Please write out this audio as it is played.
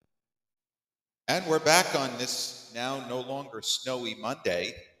And we're back on this now no longer snowy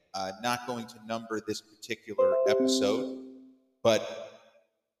Monday. Not going to number this particular episode, but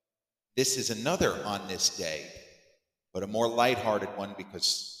this is another on this day, but a more lighthearted one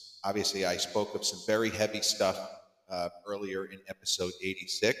because obviously I spoke of some very heavy stuff earlier in episode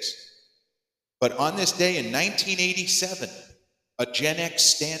 86. But on this day in 1987, a Gen X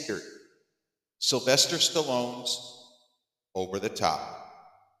standard, Sylvester Stallone's Over the Top,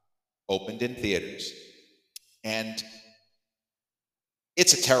 opened in theaters. And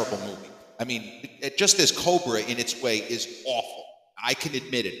it's a terrible movie. I mean, just as Cobra in its way is awful. I can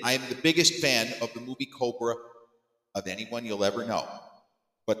admit it. I am the biggest fan of the movie Cobra of anyone you'll ever know.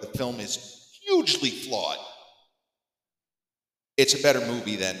 But the film is hugely flawed. It's a better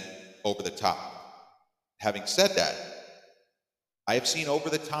movie than Over the Top. Having said that, I have seen Over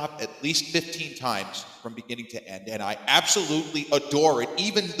the Top at least 15 times from beginning to end, and I absolutely adore it,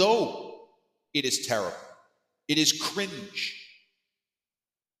 even though it is terrible. It is cringe.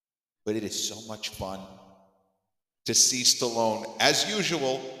 But it is so much fun to see Stallone, as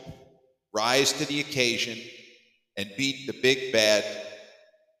usual, rise to the occasion and beat the big bad.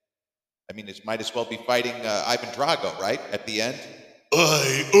 I mean, it might as well be fighting Ivan Drago, right? At the end.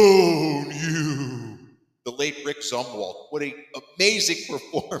 I own you. The late Rick Zumwalt. What an amazing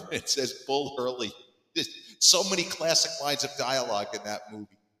performance as Bull Hurley. There's so many classic lines of dialogue in that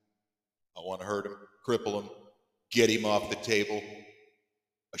movie. I want to hurt him, cripple him, get him off the table.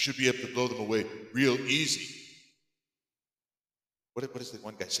 I should be able to blow them away real easy. What does the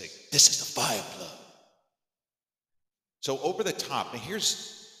one guy say? This is the fire plug. So Over the Top, now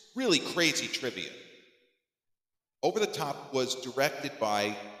here's really crazy trivia. Over the Top was directed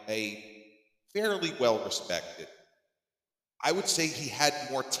by a fairly well-respected. I would say he had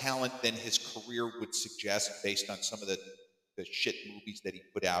more talent than his career would suggest based on some of the shit movies that he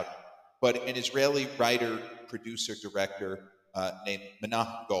put out. But an Israeli writer, producer, director named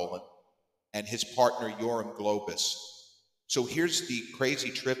Menachem Golan and his partner Golan-Globus. So here's the crazy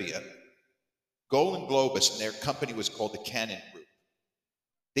trivia. Golan-Globus and their company was called the Cannon Group.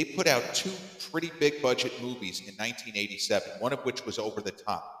 They put out two pretty big budget movies in 1987, one of which was Over the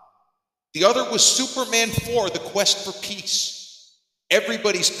Top. The other was Superman 4, The Quest for Peace.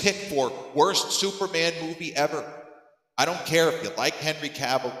 Everybody's pick for worst Superman movie ever. I don't care if you like Henry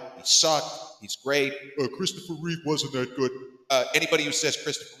Cavill, he sucked, he's great. Christopher Reeve wasn't that good. Anybody who says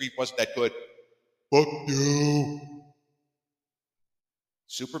Christopher Reeve wasn't that good, fuck you.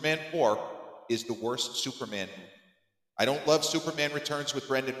 Superman 4 is the worst Superman movie. I don't love Superman Returns with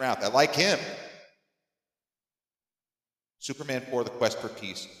Brendan Routh. I like him. Superman 4, The Quest for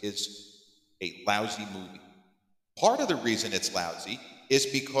Peace is a lousy movie. Part of the reason it's lousy is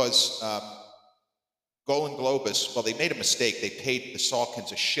because Golan-Globus, well, they made a mistake. They paid the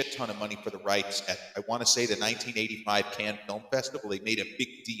Salkinds a shit ton of money for the rights at, I want to say, the 1985 Cannes Film Festival. They made a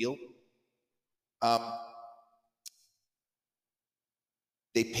big deal.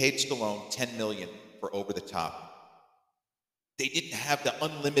 They paid Stallone $10 million for Over the Top. They didn't have the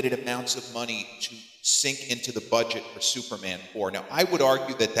unlimited amounts of money to sink into the budget for Superman 4. Now, I would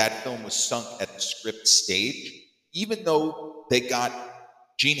argue that that film was sunk at the script stage, even though they got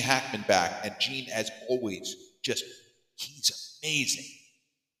Gene Hackman back, and Gene, as always, he's amazing.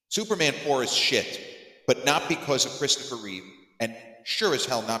 Superman 4 is shit, but not because of Christopher Reeve, and sure as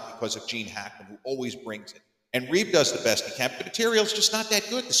hell not because of Gene Hackman, who always brings it. And Reeve does the best he can, but the material's just not that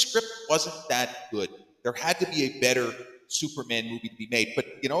good. The script wasn't that good. There had to be a better Superman movie to be made. But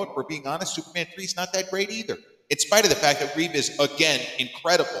you know what, we're being honest, Superman 3 is not that great either. In spite of the fact that Reeve is, again,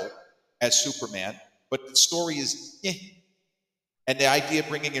 incredible as Superman, but the story is eh. And the idea of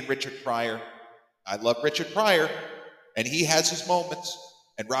bringing in Richard Pryor, I love Richard Pryor, and he has his moments,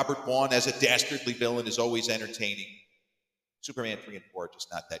 and Robert Vaughn as a dastardly villain is always entertaining. Superman 3 and 4 are just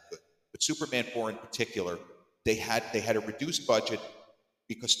not that good. But Superman 4 in particular, they had a reduced budget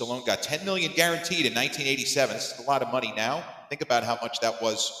because Stallone got $10 million guaranteed in 1987. This is a lot of money now. Think about how much that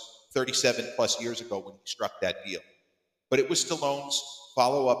was 37 plus years ago when he struck that deal. But it was Stallone's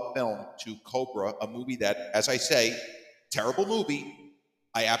follow-up film to Cobra, a movie that, as I say, terrible movie,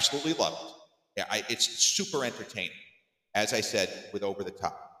 I absolutely loved. Yeah, it's super entertaining, as I said, with Over the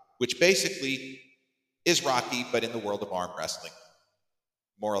Top, which basically is Rocky, but in the world of arm wrestling,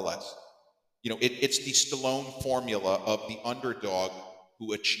 more or less. You know, it's the Stallone formula of the underdog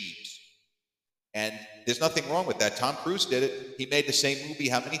who achieves. And there's nothing wrong with that. Tom Cruise did it. He made the same movie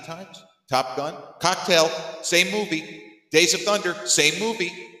how many times? Top Gun, Cocktail, same movie. Days of Thunder, same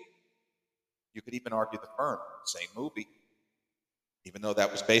movie. You could even argue The Firm, same movie. Even though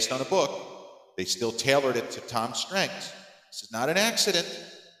that was based on a book, they still tailored it to Tom's strengths. This is not an accident.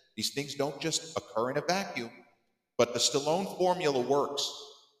 These things don't just occur in a vacuum, but the Stallone formula works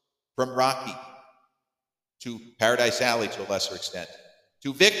from Rocky to Paradise Alley to a lesser extent,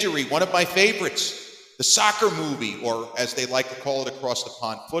 to Victory, one of my favorites, the soccer movie, or as they like to call it across the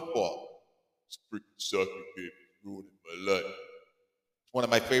pond, football. This freaking soccer game is ruining my life. It's one of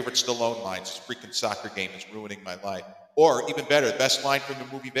my favorite Stallone lines. This freaking soccer game is ruining my life. Or even better, the best line from the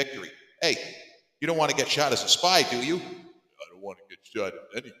movie Victory. Hey, you don't want to get shot as a spy, do you? I don't want to get shot as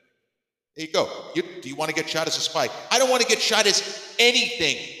anything. There you go. Do you want to get shot as a spy? I don't want to get shot as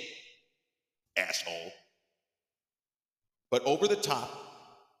anything, asshole. But over the top,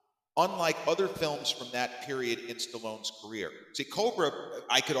 unlike other films from that period in Stallone's career. See, Cobra,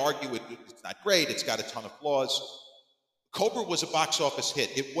 I could argue it's not great, it's got a ton of flaws. Cobra was a box office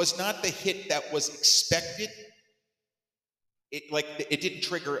hit. It was not the hit that was expected. It didn't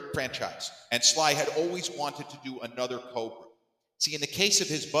trigger a franchise. And Sly had always wanted to do another Cobra. See, in the case of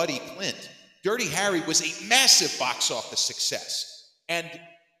his buddy Clint, Dirty Harry was a massive box office success. And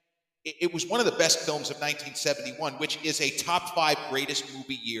it was one of the best films of 1971, which is a top 5 greatest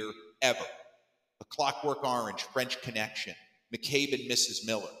movie year ever. A Clockwork Orange, French Connection, McCabe and Mrs.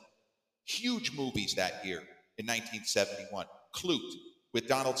 Miller. Huge movies that year in 1971. Clute with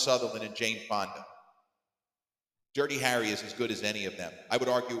Donald Sutherland and Jane Fonda. Dirty Harry is as good as any of them. I would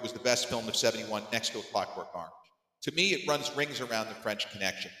argue it was the best film of 71 next to A Clockwork Orange. To me, it runs rings around the French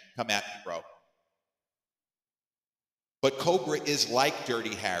Connection. Come at me, bro. But Cobra is like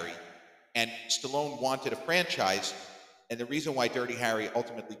Dirty Harry. And Stallone wanted a franchise, and the reason why Dirty Harry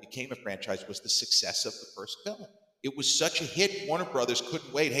ultimately became a franchise was the success of the first film. It was such a hit, Warner Brothers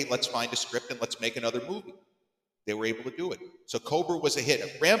couldn't wait. Hey, let's find a script and let's make another movie. They were able to do it. So Cobra was a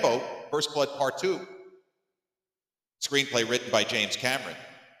hit. Rambo, First Blood Part 2, screenplay written by James Cameron.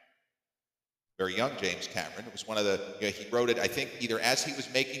 Very young James Cameron. It was one of the, he wrote it, I think, either as he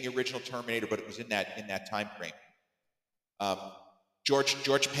was making the original Terminator, but it was in that time frame. George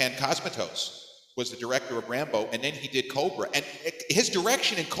Pankosmatos was the director of Rambo, and then he did Cobra. And his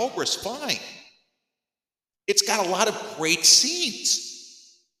direction in Cobra is fine. It's got a lot of great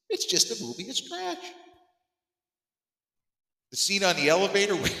scenes. It's just the movie is trash. The scene on the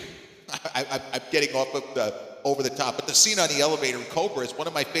elevator, I'm getting off of over the top, but the scene on the elevator in Cobra is one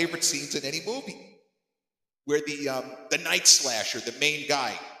of my favorite scenes in any movie, where the night slasher, the main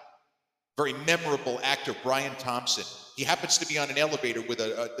guy, very memorable actor Brian Thompson, he happens to be on an elevator with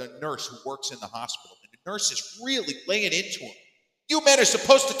a nurse who works in the hospital, and the nurse is really laying into him. You men are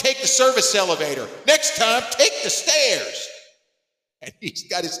supposed to take the service elevator. Next time, take the stairs. And he's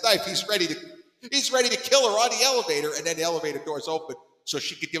got his knife. He's ready to kill her on the elevator, and then the elevator doors open so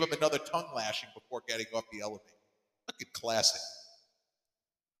she could give him another tongue lashing before getting off the elevator. Fucking classic.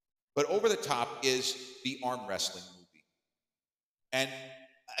 But over the top is the arm wrestling movie. And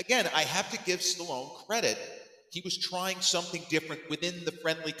again, I have to give Stallone credit. He was trying something different within the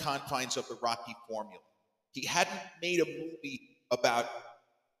friendly confines of the Rocky formula. He hadn't made a movie about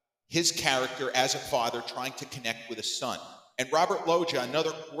his character as a father trying to connect with a son. And Robert Loggia,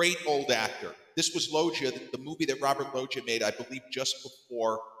 another great old actor. This was Loggia, the movie that Robert Loggia made, I believe, just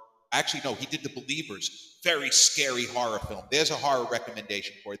before. Actually, no, he did The Believers. Very scary horror film. There's a horror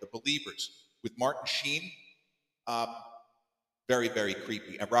recommendation for you, The Believers, with Martin Sheen. Very, very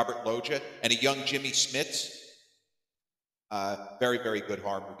creepy. And Robert Loggia and a young Jimmy Smits. Very, very good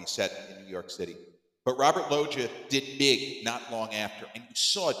horror movie set in New York City. But Robert Loggia did Big not long after, and you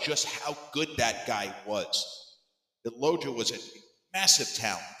saw just how good that guy was. That Loggia was a massive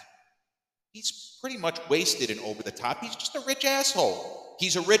talent. He's pretty much wasted and over the top. He's just a rich asshole.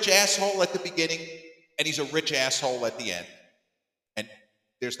 He's a rich asshole at the beginning, and he's a rich asshole at the end. And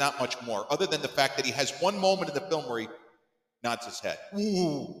there's not much more, other than the fact that he has one moment in the film where he nods his head.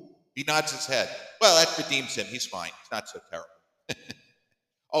 Ooh. He nods his head. Well, that redeems him. He's fine. It's not so terrible.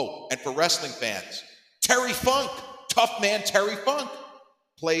 Oh, and for wrestling fans, Terry Funk, tough man Terry Funk,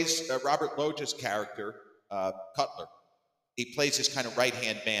 plays Robert Loggia's character, Cutler. He plays his kind of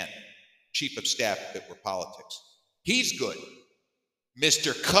right-hand man, chief of staff if it were politics. He's good.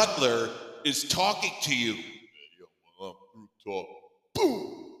 Mr. Cutler is talking to you.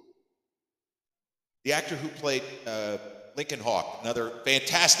 Boom! The actor who played Lincoln Hawk, another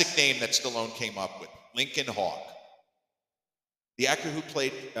fantastic name that Stallone came up with, Lincoln Hawk. The actor who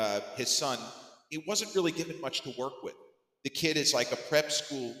played his son, he wasn't really given much to work with. The kid is like a prep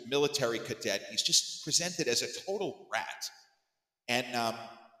school military cadet. He's just presented as a total rat. And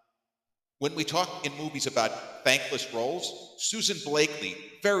when we talk in movies about thankless roles, Susan Blakely,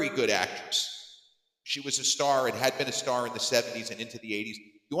 very good actress. She was a star and had been a star in the 70s and into the 80s.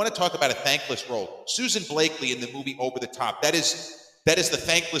 You want to talk about a thankless role? Susan Blakely in the movie Over the Top. That is That is the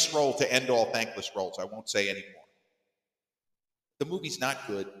thankless role to end all thankless roles. I won't say any more. The movie's not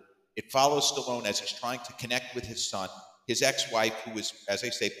good. It follows Stallone as he's trying to connect with his son. His ex-wife, who is, as I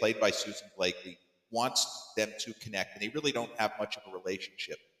say, played by Susan Blakely, wants them to connect, and they really don't have much of a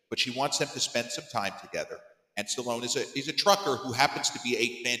relationship. But she wants them to spend some time together. And Stallone is a trucker who happens to be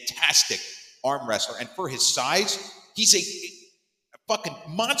a fantastic arm wrestler. And for his size, he's a fucking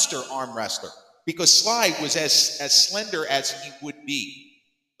monster arm wrestler. Because Sly was as slender as he would be.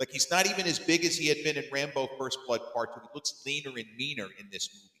 Like, he's not even as big as he had been in Rambo First Blood Part 2. He looks leaner and meaner in this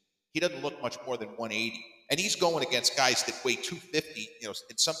movie. He doesn't look much more than 180. And he's going against guys that weigh 250,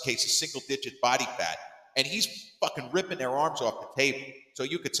 in some cases, single-digit body fat. And he's fucking ripping their arms off the table. So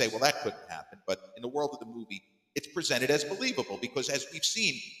you could say, well, that couldn't happen. But in the world of the movie, it's presented as believable. Because as we've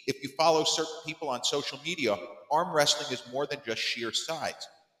seen, if you follow certain people on social media, arm wrestling is more than just sheer size.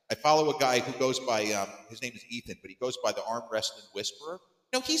 I follow a guy who goes by, his name is Ethan, but he goes by the Arm Wrestling Whisperer.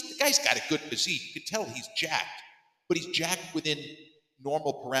 The guy's got a good physique. You can tell he's jacked. But he's jacked within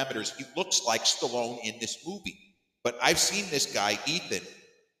normal parameters. He looks like Stallone in this movie. But I've seen this guy, Ethan,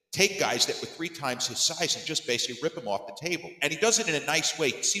 take guys that were 3 times his size and just basically rip them off the table. And he does it in a nice way.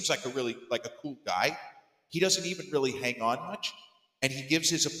 He seems like a cool guy. He doesn't even really hang on much. And he gives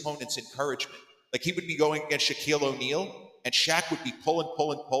his opponents encouragement. Like, he would be going against Shaquille O'Neal, and Shaq would be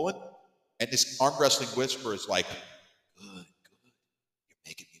pulling. And this Arm Wrestling Whisperer is like, good. You're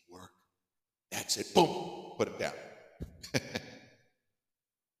making me work. That's it. Boom. Put him down.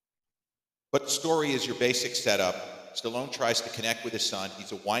 But the story is your basic setup. Stallone tries to connect with his son.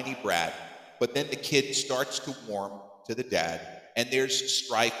 He's a whiny brat. But then the kid starts to warm to the dad. And there's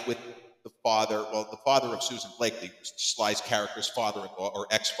strife with the father of Susan Blakely, Sly's character's father-in-law or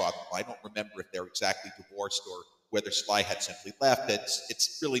ex-father-in-law. I don't remember if they're exactly divorced or whether Sly had simply left.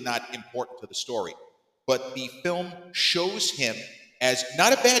 It's really not important to the story. But the film shows him as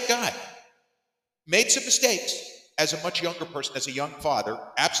not a bad guy. Made some mistakes as a much younger person, as a young father,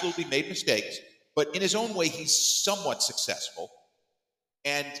 absolutely made mistakes. But in his own way, he's somewhat successful.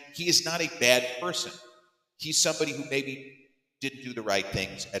 And he is not a bad person. He's somebody who maybe didn't do the right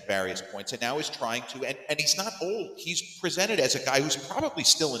things at various points and now is trying to, and he's not old. He's presented as a guy who's probably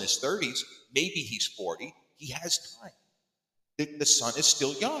still in his 30s. Maybe he's 40. He has time. The son is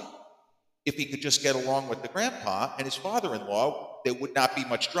still young. If he could just get along with the grandpa and his father-in-law, there would not be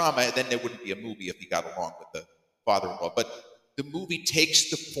much drama, and then there wouldn't be a movie if he got along with the father-in-law. But the movie takes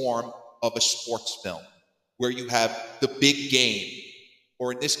the form of a sports film where you have the big game,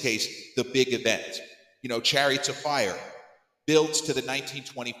 or in this case, the big event. Chariots of Fire builds to the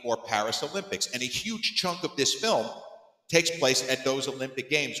 1924 Paris Olympics. And a huge chunk of this film takes place at those Olympic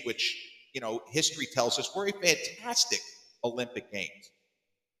Games, which, history tells us were a fantastic Olympic Games.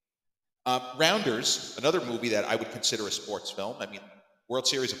 Rounders, another movie that I would consider a sports film. I mean, World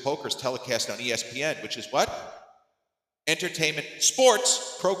Series of Poker is telecast on ESPN, which is what? Entertainment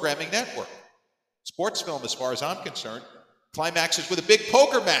Sports Programming Network. Sports film, as far as I'm concerned, climaxes with a big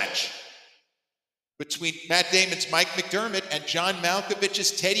poker match between Matt Damon's Mike McDermott and John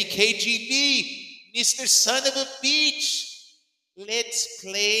Malkovich's Teddy KGB. Mr. Son of a Beach, let's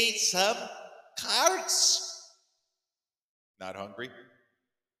play some cards. Not hungry?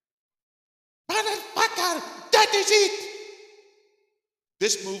 Motherfucker, that is it!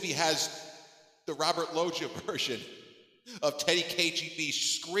 This movie has the Robert Loggia version of Teddy KGB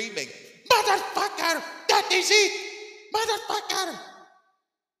screaming, "Motherfucker, that is it! Motherfucker!"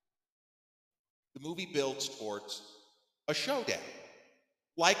 The movie builds towards a showdown,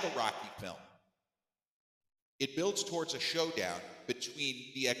 like a Rocky film. It builds towards a showdown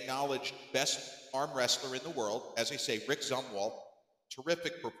between the acknowledged best arm wrestler in the world, as I say, Rick Zumwalt,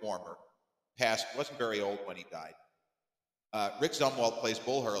 terrific performer, passed, wasn't very old when he died. Rick Zumwalt plays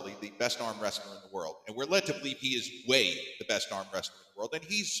Bull Hurley, the best arm wrestler in the world. And we're led to believe he is way the best arm wrestler in the world. And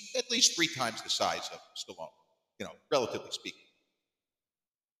he's at least 3 times the size of Stallone, relatively speaking.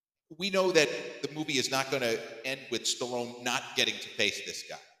 We know that the movie is not going to end with Stallone not getting to face this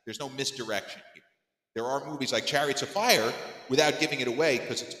guy. There's no misdirection here. There are movies like Chariots of Fire, without giving it away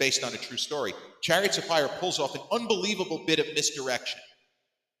because it's based on a true story. Chariots of Fire pulls off an unbelievable bit of misdirection.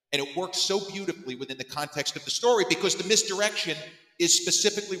 And it works so beautifully within the context of the story because the misdirection is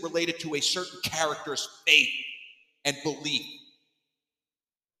specifically related to a certain character's faith and belief.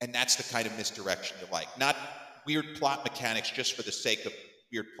 And that's the kind of misdirection you like. Not weird plot mechanics just for the sake of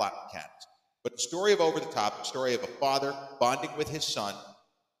weird plot mechanics. But the story of Over the Top, the story of a father bonding with his son.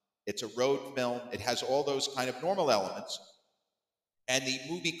 It's a road film. It has all those kind of normal elements. And the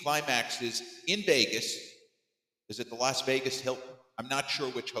movie climaxes in Vegas. Is it the Las Vegas Hilton? I'm not sure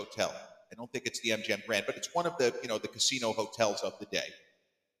which hotel. I don't think it's the MGM Grand, but it's one of the, the casino hotels of the day.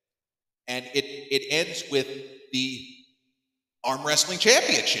 And it ends with the arm wrestling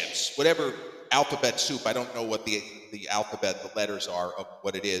championships, whatever alphabet soup. I don't know what the alphabet, the letters are of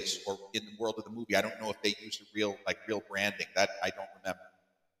what it is, or in the world of the movie, I don't know if they use a real branding. That I don't remember.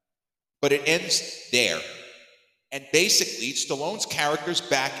 But it ends there. And basically, Stallone's character's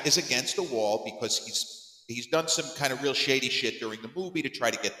back is against the wall because he's done some kind of real shady shit during the movie to try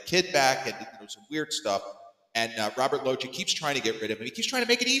to get the kid back and some weird stuff. And Robert Loggia keeps trying to get rid of him. He keeps trying to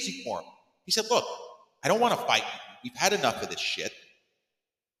make it easy for him. He said, look, I don't want to fight you. We've had enough of this shit.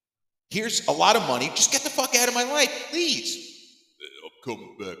 Here's a lot of money. Just get the fuck out of my life, please. I'm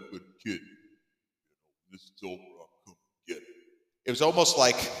coming back for the kid. This is over. I'll come get it. It was almost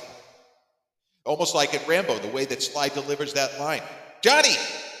like in Rambo, the way that Sly delivers that line. Johnny,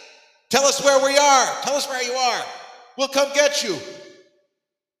 tell us where we are. Tell us where you are. We'll come get you.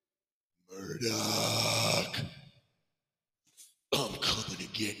 Murdoch, I'm coming to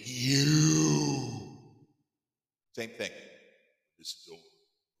get you. Same thing. This is over.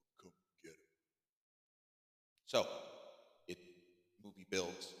 Come get it. So, the movie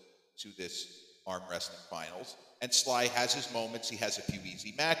builds to this arm wrestling finals, and Sly has his moments. He has a few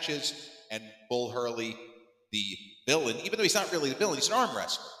easy matches, and Bull Hurley, the villain, even though he's not really the villain, he's an arm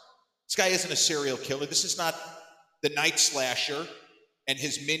wrestler. This guy isn't a serial killer. This is not the Night Slasher and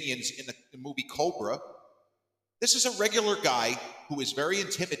his minions in the movie Cobra. This is a regular guy who is very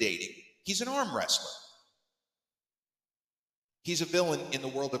intimidating. He's an arm wrestler. He's a villain in the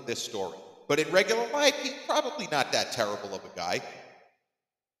world of this story. But in regular life, he's probably not that terrible of a guy.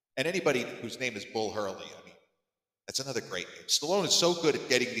 And anybody whose name is Bull Hurley, I mean, that's another great name. Stallone is so good at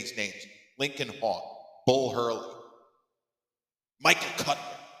getting these names. Lincoln Hawk, Bull Hurley, Michael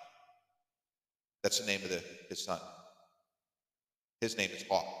Cutler. That's the name of his son. His name is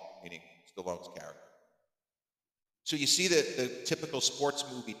Hawk, meaning Stallone's character. So you see the typical sports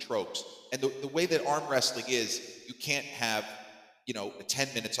movie tropes. And the way that arm wrestling is, you can't have,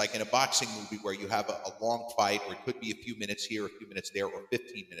 10 minutes like in a boxing movie where you have a long fight, or it could be a few minutes here, a few minutes there, or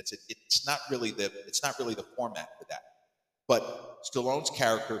 15 minutes. It's not really the format for that. But Stallone's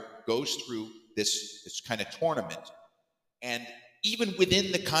character goes through this kind of tournament, and even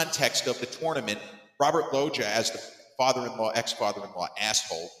within the context of the tournament, Robert Loggia, as the ex-father-in-law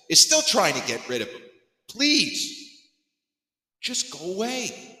asshole, is still trying to get rid of him. Please, just go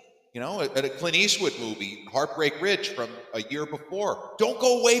away. At a Clint Eastwood movie, Heartbreak Ridge from a year before, don't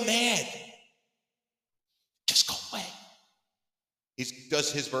go away mad. Just go away. He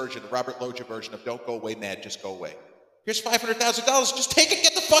does his version, the Robert Loggia version of don't go away mad, just go away. Here's $500,000, just take it,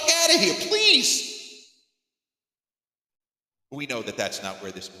 get the fuck out of here, please. We know that that's not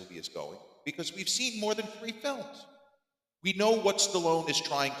where this movie is going, because we've seen more than 3 films. We know what Stallone is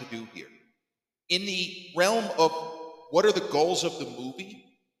trying to do here. In the realm of what are the goals of the movie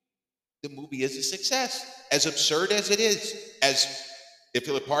is a success. As absurd as it is, as, if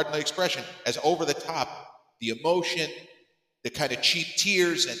you'll pardon the expression, as over the top, the emotion, the kind of cheap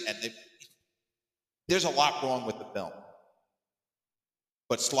tears, there's a lot wrong with the film.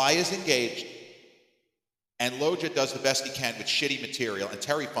 But Sly is engaged, and Loggia does the best he can with shitty material, and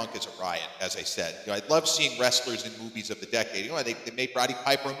Terry Funk is a riot, as I said. I love seeing wrestlers in movies of the decade. They made Roddy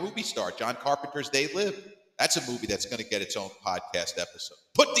Piper a movie star. John Carpenter's They Live. That's a movie that's going to get its own podcast episode.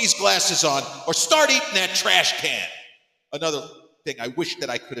 Put these glasses on or start eating that trash can. Another thing I wish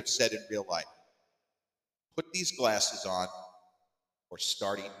that I could have said in real life. Put these glasses on or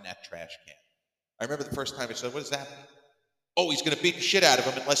start eating that trash can. I remember the first time I said, what does that mean? Oh, he's going to beat the shit out of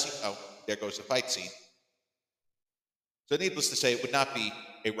him unless he... Oh, there goes the fight scene. So needless to say, it would not be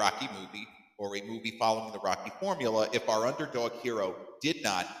a Rocky movie or a movie following the Rocky formula if our underdog hero did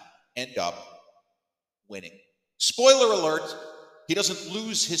not end up winning. Spoiler alert, he doesn't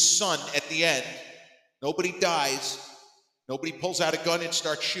lose his son at the end. Nobody dies. Nobody pulls out a gun and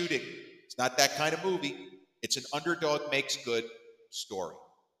starts shooting. It's not that kind of movie. It's an underdog makes good story.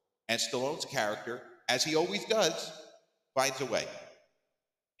 And Stallone's character, as he always does, finds a way.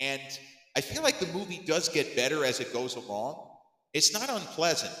 And I feel like the movie does get better as it goes along. It's not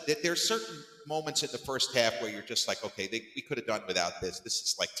unpleasant. There's certain moments in the first half where you're just like, okay, we could have done without this. This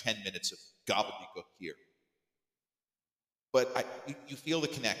is like 10 minutes of gobbledygook here. But you feel the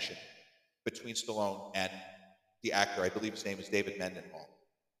connection between Stallone and the actor. I believe his name is David Mendenhall.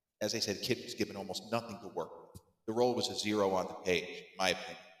 As I said, the kid was given almost nothing to work with. The role was a 0 on the page, in my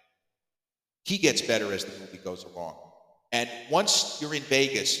opinion. He gets better as the movie goes along. And once you're in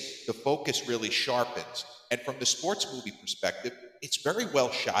Vegas, the focus really sharpens. And from the sports movie perspective, it's very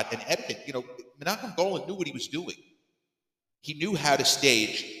well shot and edited. Menachem Golan knew what he was doing. He knew how to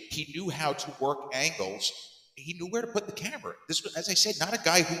stage. He knew how to work angles. He knew where to put the camera. This was, as I said, not a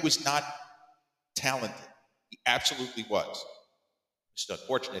guy who was not talented. He absolutely was. It's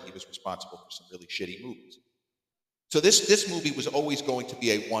unfortunate he was responsible for some really shitty movies. So this movie was always going to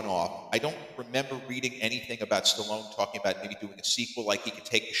be a one-off. I don't remember reading anything about Stallone talking about maybe doing a sequel, like he could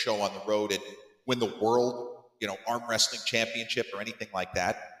take the show on the road and win the world, arm wrestling championship or anything like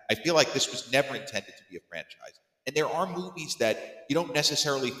that. I feel like this was never intended to be a franchise. And there are movies that you don't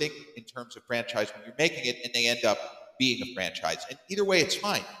necessarily think in terms of franchise when you're making it, and they end up being a franchise. And either way, it's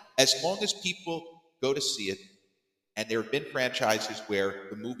fine. As long as people go to see it, and there have been franchises where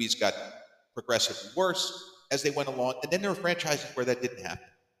the movies got progressively worse as they went along, and then there were franchises where that didn't happen.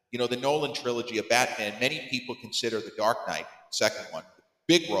 The Nolan trilogy of Batman, many people consider The Dark Knight, the second one,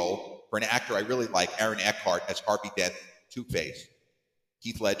 big role for an actor I really like, Aaron Eckhart, as Harvey Dent, Two-Face.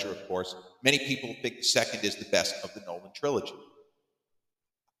 Heath Ledger, of course. Many people think the second is the best of the Nolan trilogy.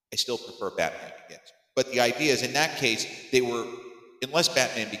 I still prefer Batman Begins. But the idea is, in that case, unless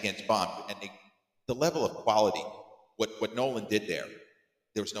Batman Begins bombed, and the level of quality, what Nolan did there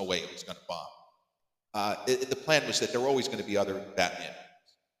was no way it was going to bomb. The plan was that there were always going to be other Batman movies.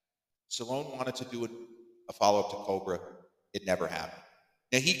 Stallone wanted to do a follow-up to Cobra. It never happened.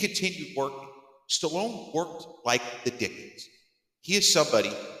 Now, he continued working. Stallone worked like the Dickens. He is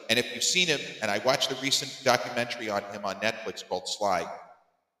somebody, and if you've seen him, and I watched a recent documentary on him on Netflix called Sly.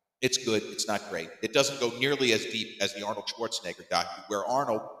 It's good. It's not great. It doesn't go nearly as deep as the Arnold Schwarzenegger documentary, where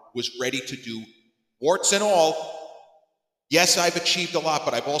Arnold was ready to do, warts and all, yes, I've achieved a lot,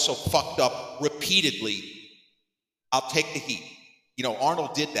 but I've also fucked up repeatedly. I'll take the heat.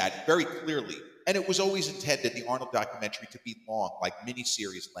 Arnold did that very clearly. And it was always intended, the Arnold documentary, to be long, like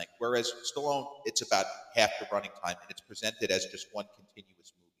miniseries length. Whereas Stallone, it's about half the running time, and it's presented as just one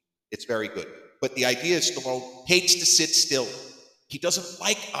continuous movie. It's very good. But the idea is Stallone hates to sit still. He doesn't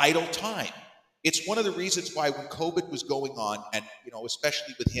like idle time. It's one of the reasons why when COVID was going on, and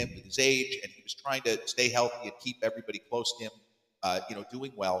especially with him, with his age, and he was trying to stay healthy and keep everybody close to him,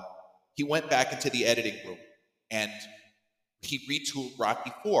 doing well, he went back into the editing room and he retooled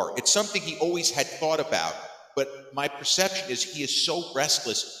Rocky IV. It's something he always had thought about, but my perception is he is so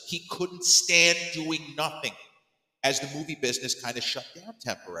restless, he couldn't stand doing nothing as the movie business kind of shut down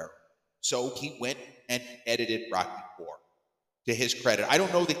temporarily. So he went and edited Rocky IV, to his credit. I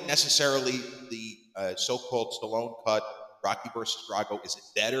don't know that necessarily the so-called Stallone cut, Rocky versus Drago, is it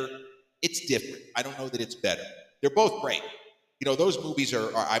better? It's different. I don't know that it's better. They're both great. Those movies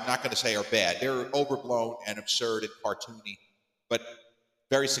are I'm not going to say are bad. They're overblown and absurd and cartoony, but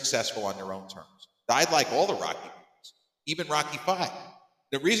very successful on their own terms. I like all the Rocky movies, even Rocky V.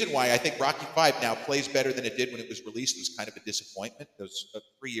 The reason why I think Rocky V now plays better than it did when it was released was kind of a disappointment. It was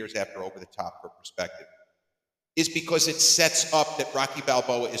 3 years after Over the Top, for perspective, is because it sets up that Rocky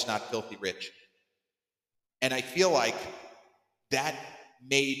Balboa is not filthy rich. And I feel like that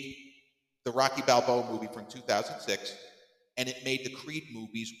made the Rocky Balboa movie from 2006, and it made the Creed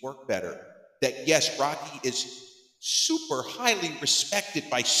movies work better. That yes, Rocky is super highly respected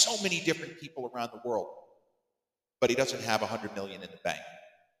by so many different people around the world, but he doesn't have $100 million in the bank.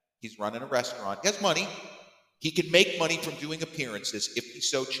 He's running a restaurant. He has money. He can make money from doing appearances if he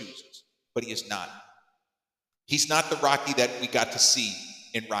so chooses, but he is not. He's not the Rocky that we got to see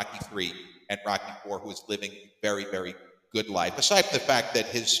in Rocky III and Rocky IV, who is living a very, very good life, aside from the fact that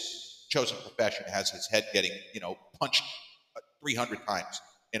his chosen profession has his head getting, punched 300 times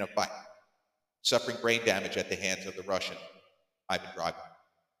in a fight, suffering brain damage at the hands of the Russian Ivan Drago.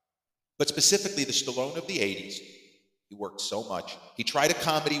 But specifically, the Stallone of the 80s, he worked so much. He tried a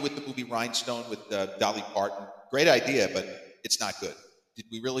comedy with the movie Rhinestone with Dolly Parton. Great idea, but it's not good. Did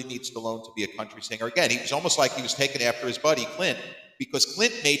we really need Stallone to be a country singer? Again, he was almost like he was taken after his buddy, Clint, because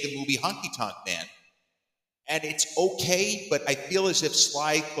Clint made the movie Honky Tonk Man. And it's okay, but I feel as if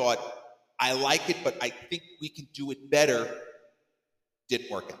Sly thought, I like it, but I think we can do it better.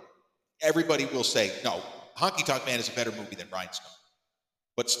 Didn't work out. Everybody will say, no, Honky Tonk Man is a better movie than Rhinestone.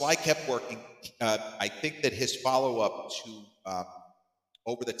 But Sly kept working. I think that his follow-up to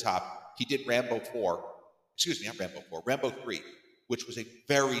Over the Top, he did Rambo 4. Excuse me, not Rambo 4, Rambo 3, which was a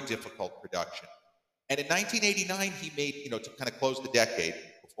very difficult production. And in 1989, he made, to kind of close the decade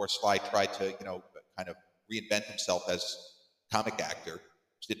before Sly tried to, kind of reinvent himself as comic actor,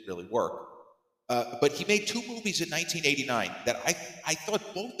 which didn't really work. But he made 2 movies in 1989 that I thought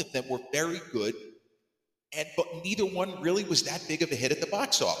both of them were very good, but neither one really was that big of a hit at the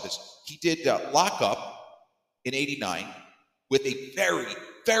box office. He did Lock Up in '89 with a very,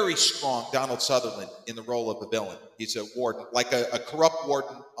 very strong Donald Sutherland in the role of the villain. He's a warden, like a corrupt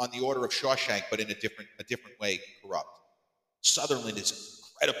warden on the order of Shawshank, but in a different way corrupt. Sutherland is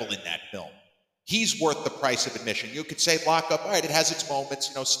incredible in that film. He's worth the price of admission. You could say Lock Up, all right, it has its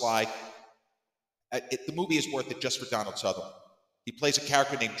moments, Sly. The movie is worth it just for Donald Sutherland. He plays a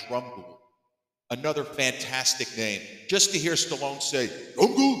character named Drumgool, another fantastic name. Just to hear Stallone say,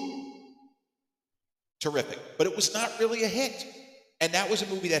 Drumgool, terrific. But it was not really a hit. And that was a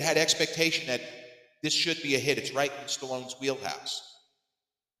movie that had expectation that this should be a hit. It's right in Stallone's wheelhouse.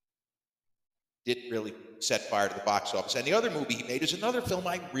 Didn't really set fire to the box office. And the other movie he made is another film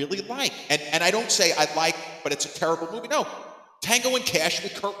I really like. And I don't say I like, but it's a terrible movie. No, Tango and Cash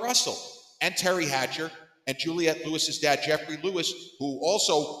with Kurt Russell and Terry Hatcher and Juliette Lewis's dad, Jeffrey Lewis, who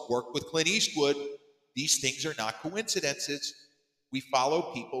also worked with Clint Eastwood. These things are not coincidences. We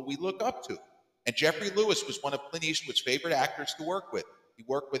follow people we look up to. And Jeffrey Lewis was one of Clint Eastwood's favorite actors to work with. He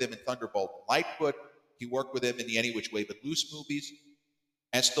worked with him in Thunderbolt and Lightfoot. He worked with him in the Any Which Way But Loose movies.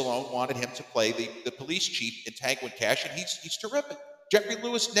 And Stallone wanted him to play the police chief in Tango and Cash, and he's terrific. Jeffrey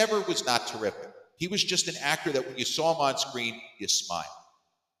Lewis never was not terrific. He was just an actor that when you saw him on screen, you smiled.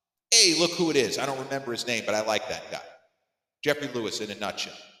 Hey, look who it is. I don't remember his name, but I like that guy. Jeffrey Lewis in a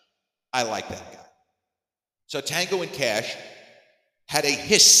nutshell. I like that guy. So Tango and Cash had a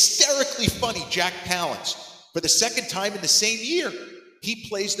hysterically funny Jack Palance. For the second time in the same year, he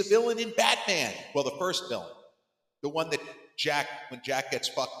plays the villain in Batman. Well, the first villain. The one that when Jack gets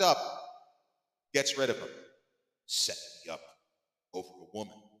fucked up, gets rid of him. Set me up over a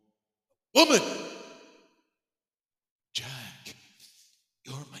woman. Woman! Jack,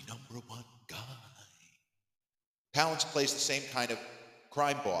 you're my number one guy. Palance plays the same kind of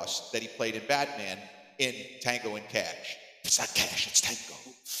crime boss that he played in Batman in Tango and Cash. If it's not Cash, it's Tango.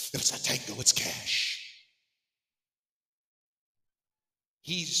 If it's not Tango, it's Cash.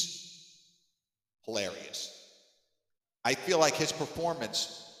 He's hilarious. I feel like his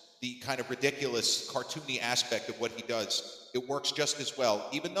performance, the kind of ridiculous, cartoony aspect of what he does, it works just as well,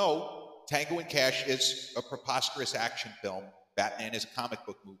 even though Tango and Cash is a preposterous action film. Batman is a comic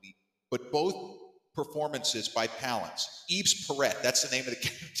book movie. But both performances by Palance, Yves Perret, that's the name of the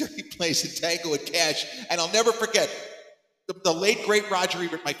character he plays in Tango and Cash, and I'll never forget, the late, great Roger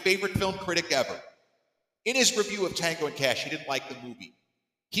Ebert, my favorite film critic ever, in his review of Tango and Cash, he didn't like the movie.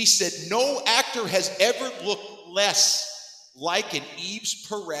 He said, no actor has ever looked less like an Yves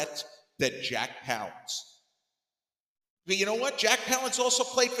Perret than Jack Palance. But you know what? Jack Palance also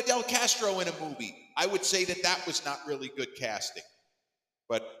played Fidel Castro in a movie. I would say that was not really good casting.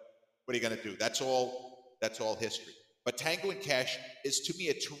 But what are you going to do? That's all history. But Tango and Cash is, to me,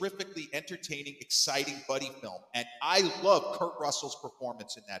 a terrifically entertaining, exciting buddy film. And I love Kurt Russell's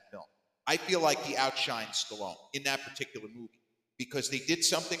performance in that film. I feel like he outshines Stallone in that particular movie because they did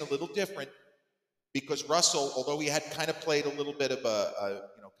something a little different. Because Russell, although he had kind of played a little bit of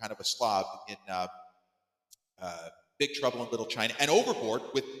kind of a slob in Big Trouble in Little China and Overboard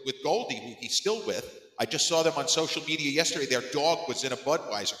with Goldie, who he's still with. I just saw them on social media yesterday. Their dog was in a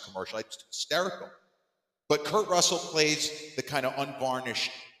Budweiser commercial. It's hysterical. But Kurt Russell plays the kind of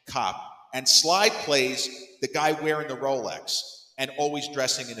unvarnished cop, and Sly plays the guy wearing the Rolex and always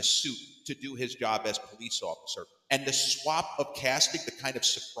dressing in a suit to do his job as police officer. And the swap of casting, the kind of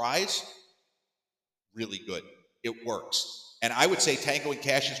surprise, really good. It works. And I would say Tango and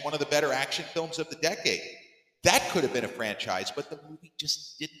Cash is one of the better action films of the decade. That could have been a franchise, but the movie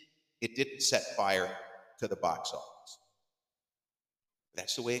just didn't set fire to the box office.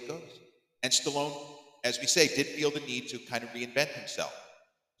 That's the way it goes. And Stallone, as we say, did feel the need to kind of reinvent himself,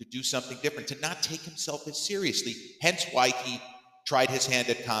 to do something different, to not take himself as seriously. Hence why he tried his hand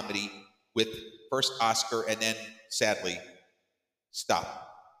at comedy with first Oscar and then, sadly, Stop,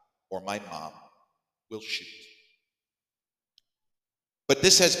 or My Mom Will Shoot. But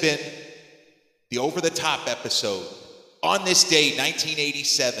this has been the over-the-top episode. On this day,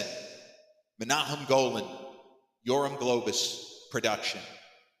 1987, Menahem Golan, Golan-Globus production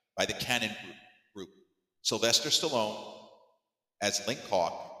by the Cannon Group. Sylvester Stallone as Link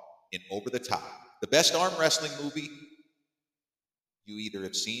Hawk in Over the Top. The best arm wrestling movie you either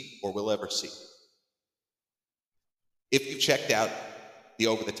have seen or will ever see. If you checked out the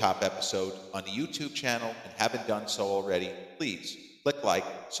Over the Top episode on the YouTube channel and haven't done so already, please click like,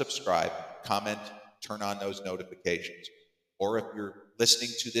 subscribe, comment, turn on those notifications. Or if you're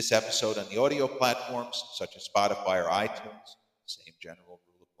listening to this episode on the audio platforms, such as Spotify or iTunes, same general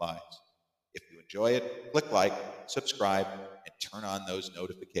rule applies. If you enjoy it, click like, subscribe, and turn on those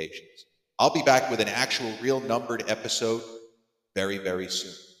notifications. I'll be back with an actual real numbered episode very, very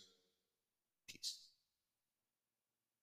soon.